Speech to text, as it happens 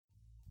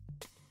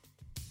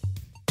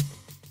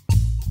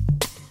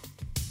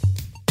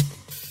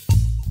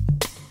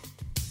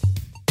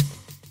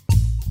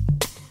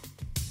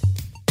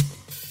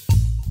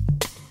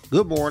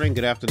Good morning,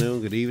 good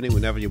afternoon, good evening,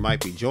 whenever you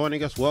might be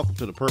joining us. Welcome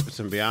to the Purpose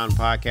and Beyond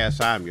podcast.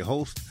 I'm your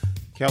host,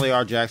 Kelly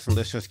R. Jackson.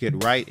 Let's just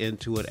get right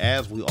into it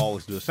as we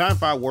always do. It's time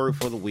for our word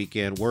for the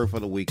weekend.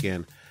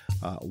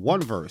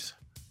 One verse.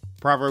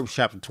 Proverbs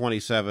chapter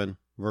 27,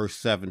 verse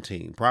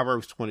 17.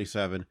 Proverbs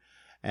 27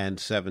 and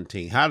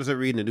 17. How does it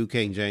read in the New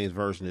King James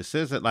Version? It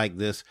says it like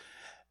this: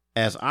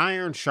 as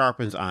iron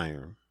sharpens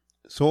iron,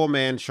 so a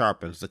man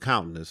sharpens the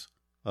countenance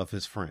of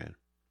his friend.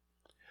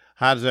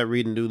 How does that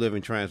read in New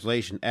Living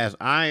Translation? As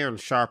iron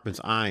sharpens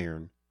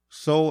iron,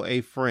 so a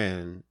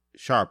friend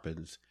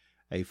sharpens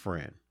a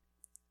friend.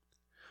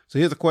 So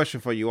here's a question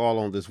for you all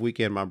on this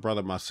weekend, my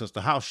brother, my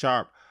sister. How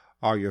sharp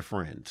are your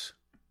friends?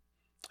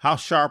 How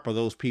sharp are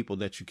those people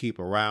that you keep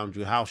around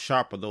you? How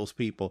sharp are those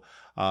people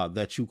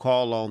that you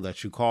call on,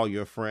 that you call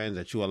your friends,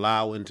 that you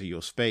allow into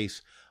your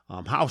space?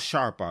 How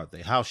sharp are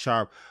they? How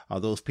sharp are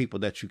those people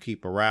that you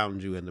keep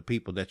around you and the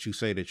people that you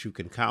say that you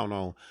can count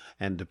on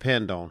and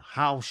depend on?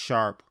 How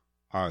sharp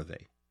are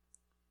they?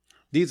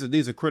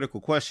 These are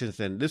critical questions,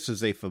 and this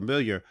is a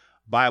familiar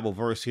Bible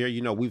verse here.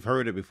 You know, we've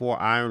heard it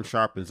before. Iron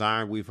sharpens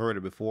iron. We've heard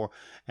it before,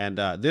 and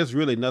there's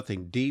really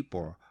nothing deep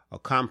or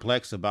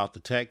complex about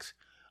the text.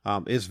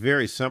 It's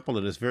very simple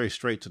and it's very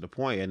straight to the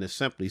point, and it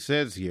simply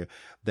says here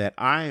that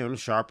iron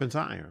sharpens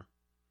iron.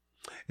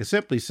 It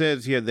simply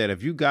says here that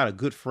if you got a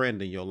good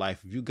friend in your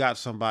life, if you got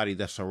somebody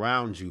that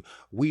surrounds you,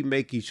 we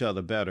make each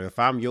other better. If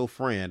I'm your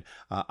friend,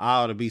 I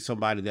ought to be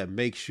somebody that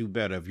makes you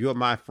better. If you're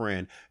my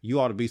friend, you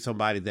ought to be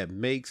somebody that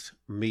makes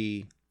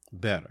me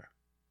better.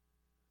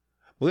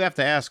 We have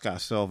to ask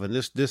ourselves, and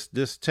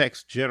this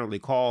text generally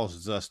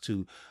causes us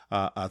to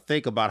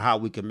think about how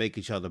we can make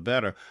each other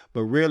better,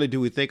 but rarely do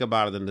we think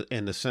about it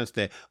in the sense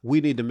that we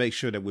need to make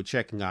sure that we're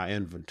checking our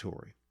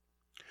inventory.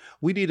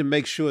 We need to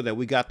make sure that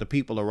we got the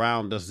people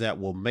around us that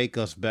will make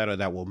us better,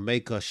 that will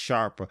make us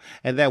sharper,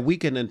 and that we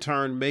can in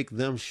turn make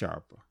them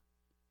sharper.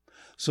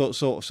 So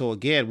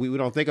again, we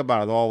don't think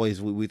about it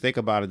always. We think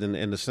about it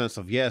in the sense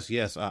of,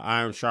 yes,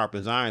 iron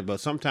sharpens iron, but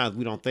sometimes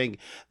we don't think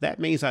that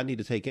means I need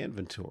to take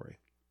inventory.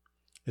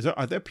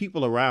 Are there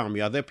people around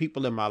me? Are there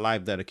people in my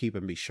life that are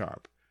keeping me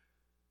sharp?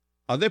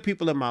 Are there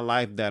people in my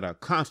life that are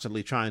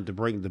constantly trying to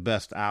bring the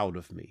best out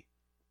of me?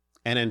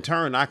 And in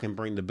turn, I can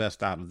bring the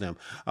best out of them.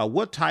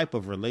 What type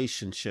of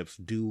relationships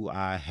do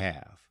I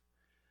have?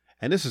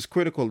 And this is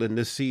critical in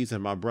this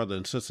season, my brother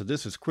and sister.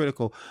 This is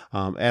critical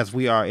as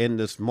we are in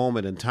this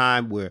moment in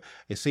time where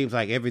it seems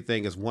like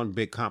everything is one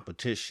big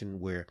competition,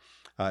 where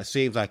it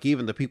seems like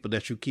even the people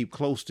that you keep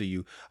close to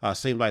you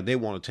seem like they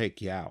want to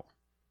take you out.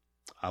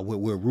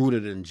 We're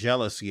rooted in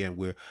jealousy and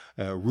we're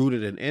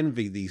rooted in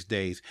envy these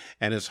days.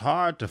 And it's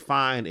hard to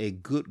find a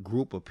good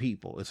group of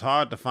people. It's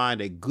hard to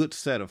find a good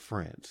set of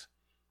friends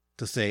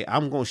to say,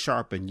 I'm going to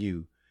sharpen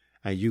you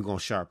and you're going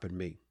to sharpen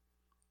me.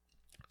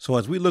 So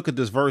as we look at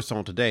this verse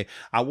on today,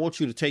 I want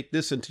you to take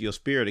this into your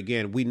spirit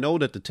again. We know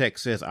that the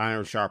text says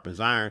iron sharpens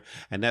iron,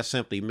 and that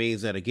simply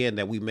means that, again,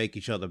 that we make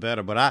each other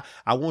better. But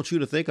I want you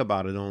to think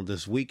about it on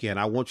this weekend.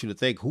 I want you to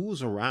think,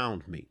 who's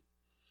around me?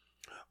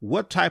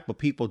 What type of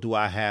people do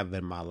I have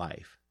in my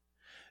life?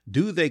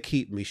 Do they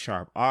keep me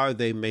sharp? Are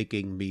they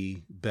making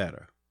me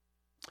better?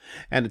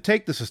 And to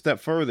take this a step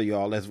further,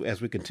 y'all,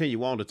 as we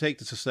continue on, to take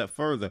this a step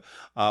further,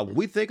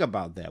 we think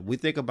about that. We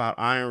think about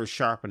iron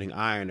sharpening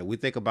iron, and we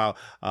think about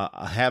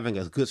having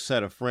a good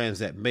set of friends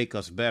that make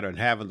us better and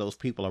having those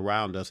people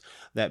around us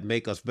that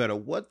make us better.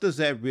 What does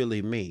that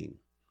really mean?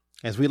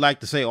 As we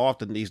like to say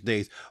often these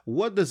days,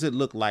 what does it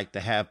look like to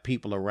have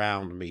people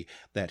around me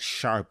that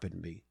sharpen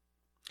me?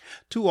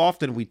 Too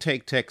often we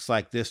take texts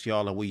like this,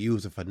 y'all, and we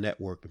use it for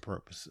networking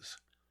purposes.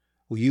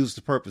 We use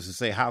the purpose to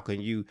say, how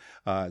can you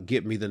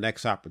get me the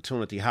next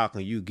opportunity? How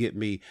can you get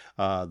me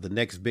the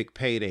next big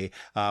payday?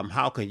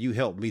 How can you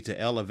help me to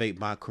elevate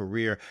my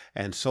career,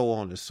 and so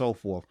on and so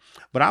forth?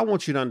 But I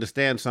want you to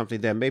understand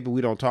something that maybe we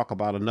don't talk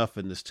about enough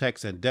in this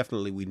text, and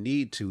definitely we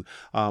need to.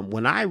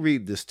 When I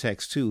read this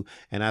text too,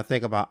 and I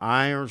think about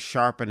iron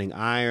sharpening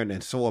iron,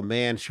 and so a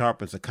man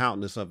sharpens the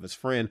countenance of his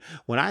friend.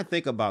 When I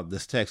think about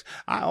this text,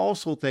 I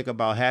also think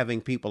about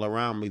having people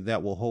around me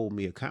that will hold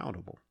me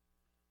accountable.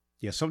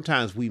 Yeah,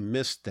 sometimes we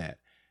miss that.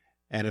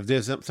 And if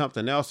there's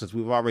something else, as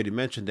we've already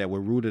mentioned, that we're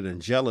rooted in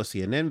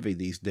jealousy and envy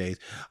these days,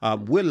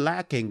 we're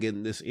lacking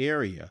in this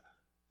area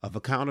of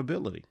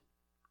accountability.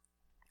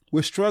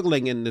 We're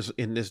struggling in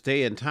this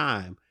day and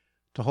time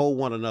to hold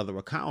one another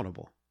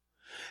accountable.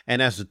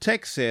 And as the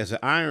text says,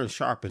 that iron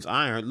sharpens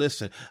iron.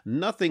 Listen,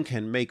 nothing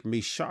can make me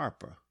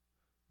sharper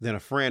than a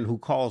friend who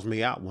calls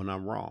me out when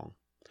I'm wrong.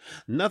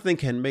 Nothing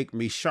can make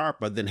me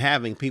sharper than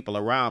having people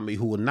around me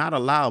who will not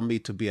allow me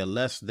to be a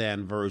less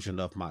than version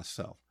of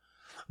myself.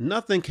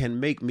 Nothing can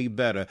make me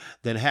better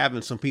than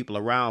having some people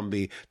around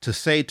me to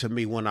say to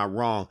me when I'm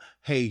wrong,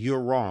 hey,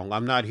 you're wrong.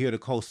 I'm not here to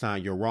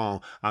co-sign you're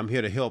wrong. I'm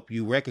here to help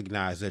you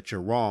recognize that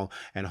you're wrong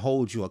and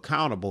hold you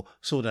accountable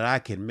so that I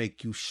can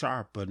make you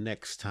sharper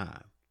next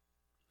time.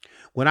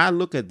 When I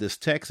look at this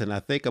text and I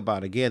think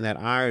about, again, that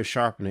iron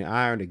sharpening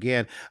iron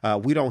again,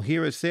 we don't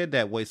hear it said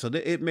that way. So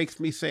it makes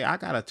me say, I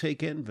got to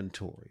take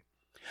inventory.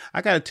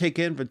 I got to take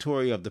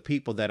inventory of the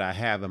people that I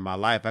have in my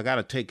life. I got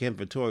to take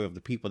inventory of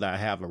the people that I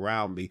have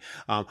around me.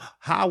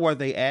 How are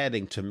they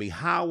adding to me?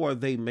 How are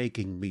they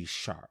making me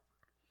sharp?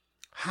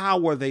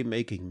 How are they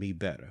making me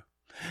better?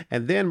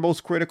 And then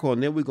most critical,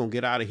 and then we're going to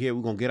get out of here.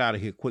 We're going to get out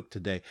of here quick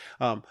today.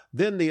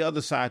 Then the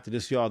other side to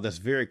this, y'all, that's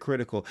very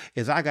critical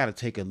is I got to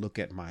take a look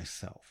at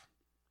myself.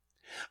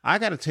 I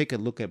got to take a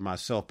look at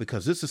myself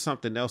because this is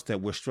something else that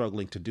we're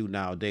struggling to do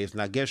nowadays.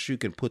 And I guess you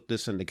can put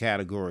this in the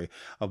category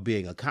of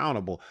being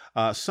accountable.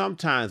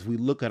 Sometimes we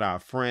look at our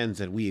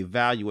friends and we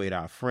evaluate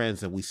our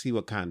friends and we see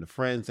what kind of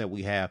friends that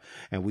we have.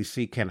 And we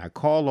see, can I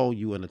call on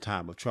you in a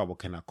time of trouble?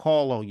 Can I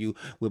call on you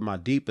with my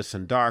deepest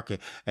and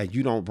darkest? And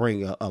you don't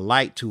bring a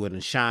light to it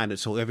and shine it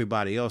so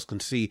everybody else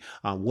can see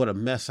what a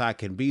mess I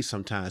can be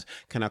sometimes.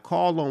 Can I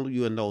call on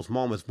you in those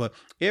moments? But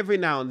every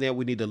now and then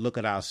we need to look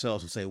at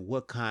ourselves and say,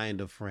 what kind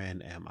of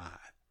friend am I?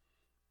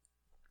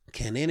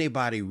 Can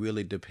anybody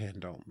really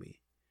depend on me?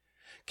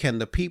 Can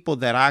the people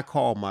that I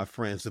call my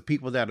friends, the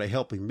people that are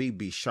helping me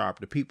be sharp,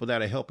 the people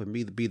that are helping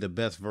me to be the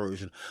best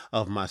version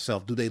of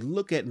myself, do they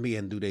look at me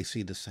and do they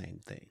see the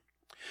same thing?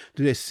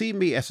 Do they see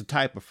me as the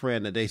type of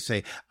friend that they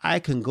say, I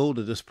can go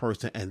to this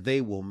person and they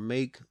will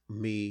make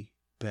me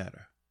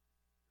better?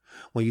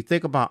 When you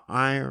think about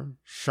iron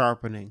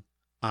sharpening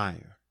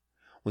iron,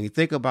 when you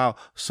think about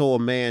so a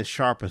man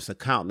sharpens the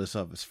countenance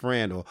of his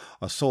friend, or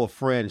so a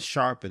friend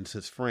sharpens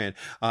his friend,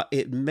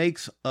 it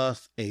makes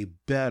us a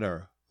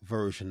better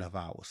version of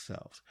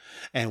ourselves.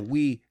 And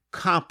we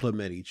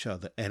complement each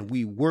other and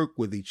we work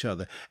with each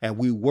other and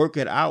we work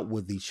it out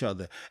with each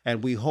other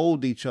and we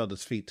hold each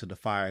other's feet to the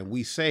fire and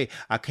we say,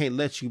 I can't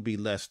let you be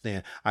less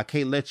than. I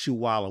can't let you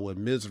wallow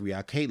in misery.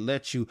 I can't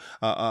let you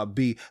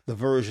be the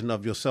version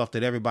of yourself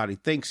that everybody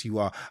thinks you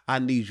are. I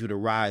need you to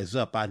rise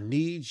up. I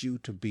need you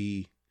to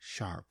be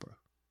sharper.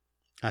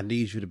 I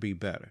need you to be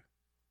better.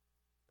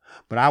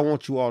 But I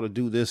want you all to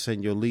do this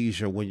in your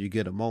leisure when you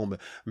get a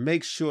moment.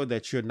 Make sure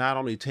that you're not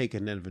only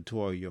taking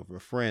inventory of your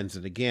friends.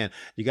 And again,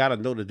 you got to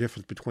know the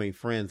difference between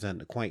friends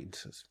and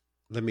acquaintances.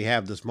 Let me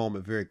have this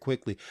moment very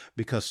quickly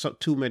because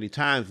too many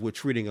times we're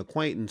treating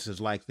acquaintances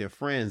like they're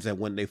friends. And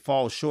when they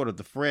fall short of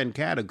the friend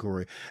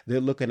category, they're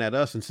looking at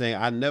us and saying,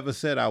 I never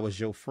said I was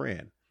your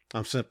friend.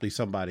 I'm simply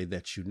somebody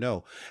that you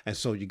know. And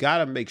so you got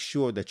to make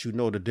sure that you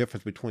know the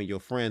difference between your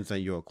friends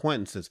and your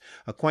acquaintances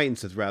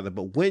rather.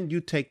 But when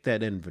you take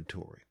that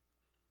inventory,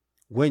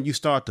 when you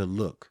start to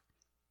look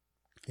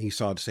and you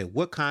start to say,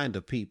 what kind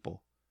of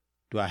people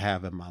do I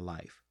have in my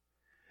life?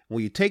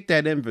 When you take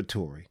that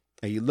inventory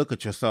and you look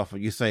at yourself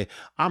and you say,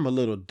 I'm a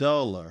little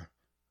duller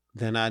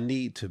than I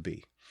need to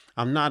be.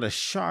 I'm not as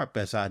sharp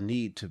as I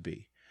need to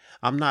be.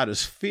 I'm not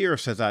as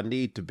fierce as I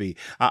need to be.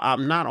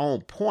 I'm not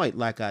on point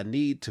like I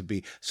need to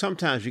be.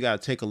 Sometimes you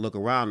got to take a look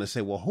around and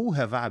say, well, who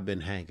have I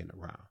been hanging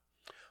around?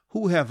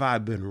 Who have I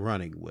been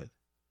running with?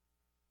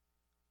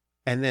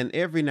 And then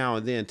every now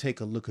and then take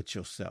a look at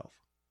yourself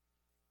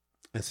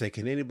and say,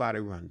 can anybody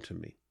run to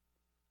me?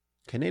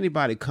 Can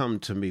anybody come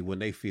to me when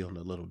they feeling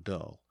a little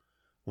dull?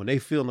 When they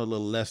feeling a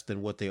little less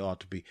than what they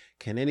ought to be?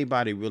 Can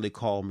anybody really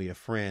call me a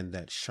friend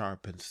that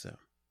sharpens them?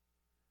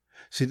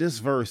 See, this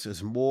verse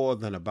is more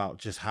than about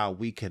just how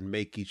we can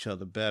make each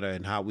other better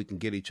and how we can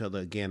get each other,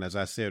 again, as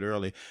I said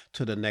earlier,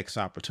 to the next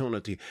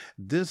opportunity.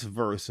 This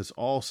verse is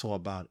also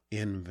about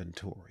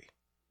inventory.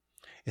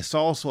 It's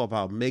also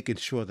about making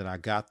sure that I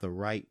got the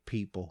right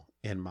people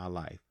in my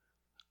life.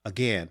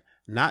 Again,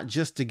 not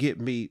just to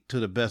get me to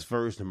the best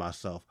version of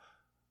myself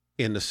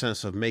in the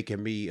sense of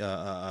making me,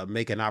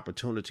 making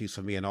opportunities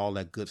for me and all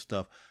that good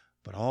stuff,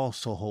 but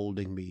also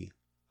holding me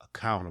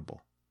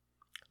accountable.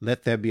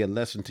 Let that be a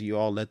lesson to you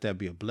all. Let that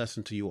be a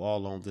blessing to you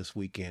all on this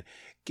weekend.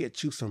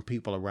 Get you some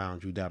people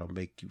around you that'll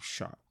make you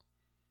sharp.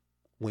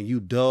 When you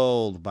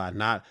dulled by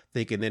not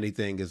thinking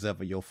anything is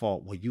ever your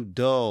fault, when you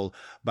dulled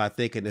by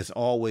thinking it's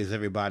always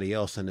everybody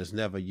else and it's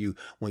never you,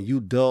 when you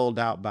dulled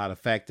out by the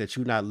fact that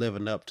you're not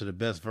living up to the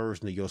best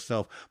version of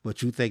yourself,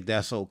 but you think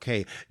that's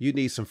okay, you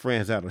need some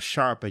friends that'll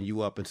sharpen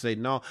you up and say,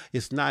 no,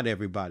 it's not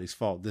everybody's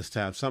fault this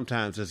time.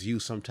 Sometimes it's you,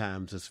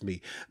 sometimes it's me.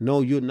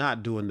 No, you're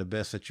not doing the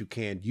best that you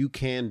can. You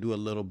can do a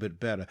little bit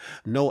better.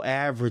 No,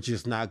 average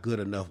is not good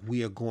enough.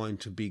 We are going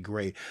to be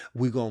great.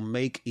 We're going to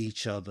make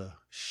each other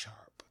sharp.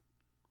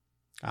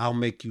 I'll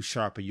make you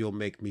sharp and you'll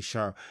make me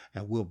sharp,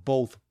 and we'll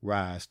both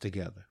rise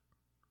together.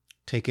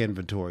 Take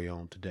inventory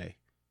on today,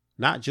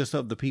 not just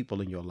of the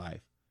people in your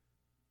life,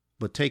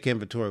 but take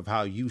inventory of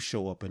how you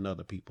show up in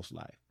other people's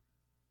life.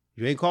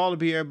 You ain't called to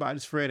be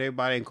everybody's friend.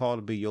 Everybody ain't called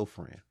to be your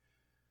friend.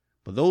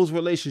 But those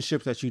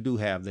relationships that you do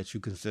have that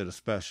you consider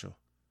special,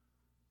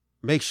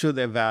 make sure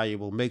they're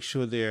valuable. Make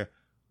sure they're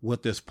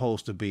what they're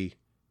supposed to be.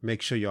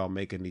 Make sure y'all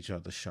making each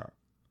other sharp.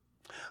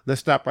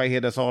 Let's stop right here.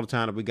 That's all the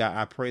time that we got.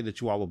 I pray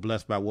that you all were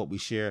blessed by what we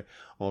shared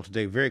on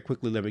today. Very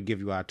quickly, let me give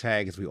you our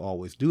tag as we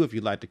always do. If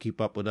you'd like to keep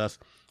up with us,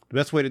 the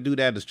best way to do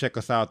that is check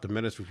us out at the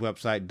ministry's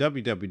website,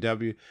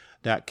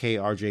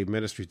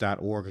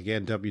 www.krjministries.org.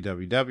 Again,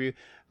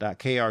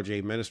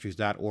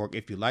 www.krjministries.org.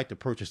 If you'd like to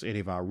purchase any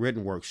of our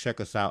written works, check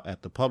us out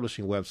at the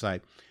publishing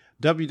website,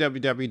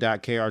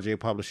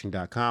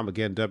 www.krjpublishing.com.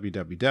 Again,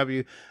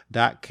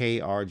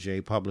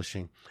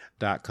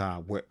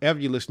 www.krjpublishing.com. Wherever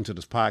you listen to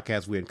this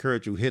podcast, we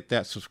encourage you hit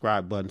that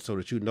subscribe button so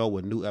that you know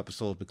when new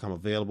episodes become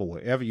available.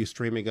 Wherever you're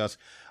streaming us,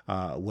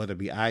 whether it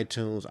be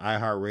iTunes,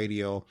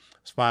 iHeartRadio,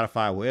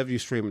 Spotify, wherever you're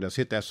streaming us,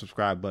 hit that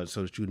subscribe button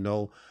so that you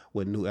know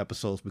when new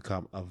episodes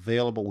become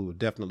available. We would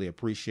definitely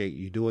appreciate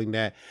you doing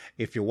that.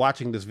 If you're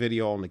watching this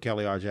video on the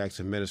Kelly R.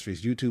 Jackson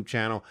Ministries YouTube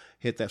channel,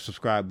 hit that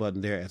subscribe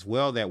button there as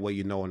well. That way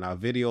you know when our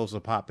videos are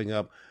popping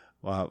up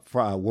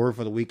for our Word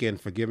for the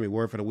Weekend,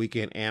 Word for the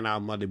Weekend, and our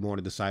Monday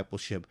Morning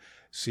Discipleship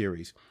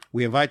series.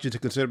 We invite you to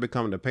consider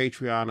becoming a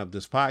Patreon of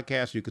this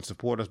podcast. You can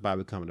support us by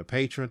becoming a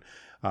patron.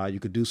 You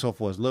could do so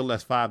for as little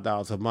as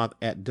 $5 a month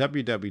at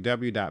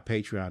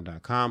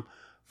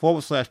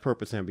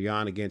www.patreon.com/purpose and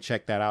beyond. Again,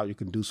 check that out. You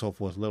can do so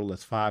for as little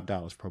as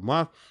 $5 per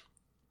month.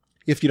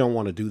 If you don't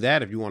want to do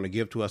that, if you want to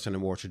give to us in a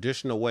more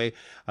traditional way,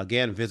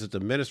 again, visit the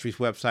ministry's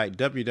website,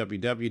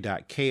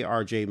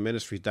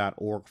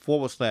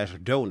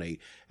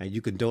 www.krjministries.org/donate, and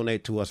you can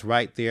donate to us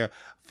right there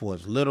for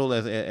as little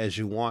as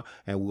you want,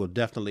 and we will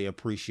definitely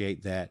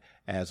appreciate that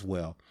as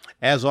well.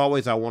 As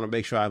always, I want to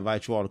make sure I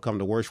invite you all to come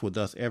to worship with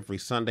us every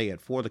Sunday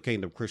at For the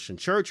Kingdom Christian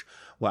Church,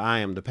 where I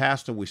am the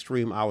pastor. We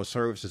stream our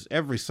services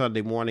every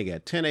Sunday morning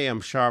at 10 a.m.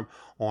 sharp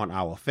on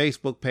our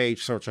Facebook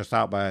page. Search us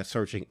out by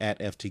searching at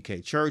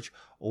FTK Church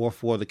or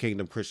For the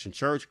Kingdom Christian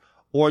Church,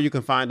 or you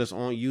can find us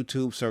on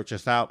YouTube. Search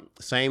us out,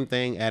 same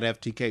thing, at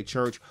FTK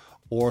Church,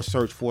 or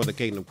search For the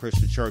Kingdom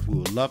Christian Church. We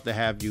would love to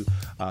have you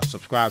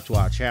subscribe to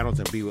our channels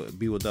and be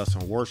with us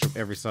on worship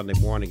every Sunday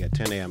morning at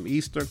 10 a.m.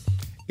 Eastern.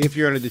 If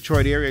you're in the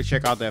Detroit area,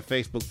 check out that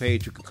Facebook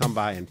page. You can come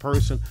by in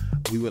person.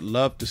 We would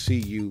love to see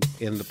you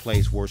in the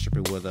place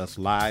worshiping with us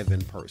live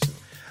in person.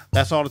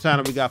 That's all the time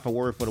that we got for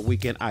Word for the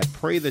Weekend. I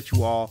pray that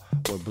you all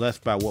were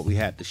blessed by what we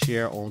had to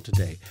share on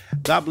today.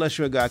 God bless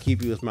you and God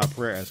keep you is my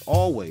prayer as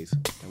always.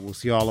 And we'll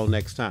see you all on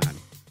next time.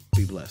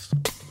 Be blessed.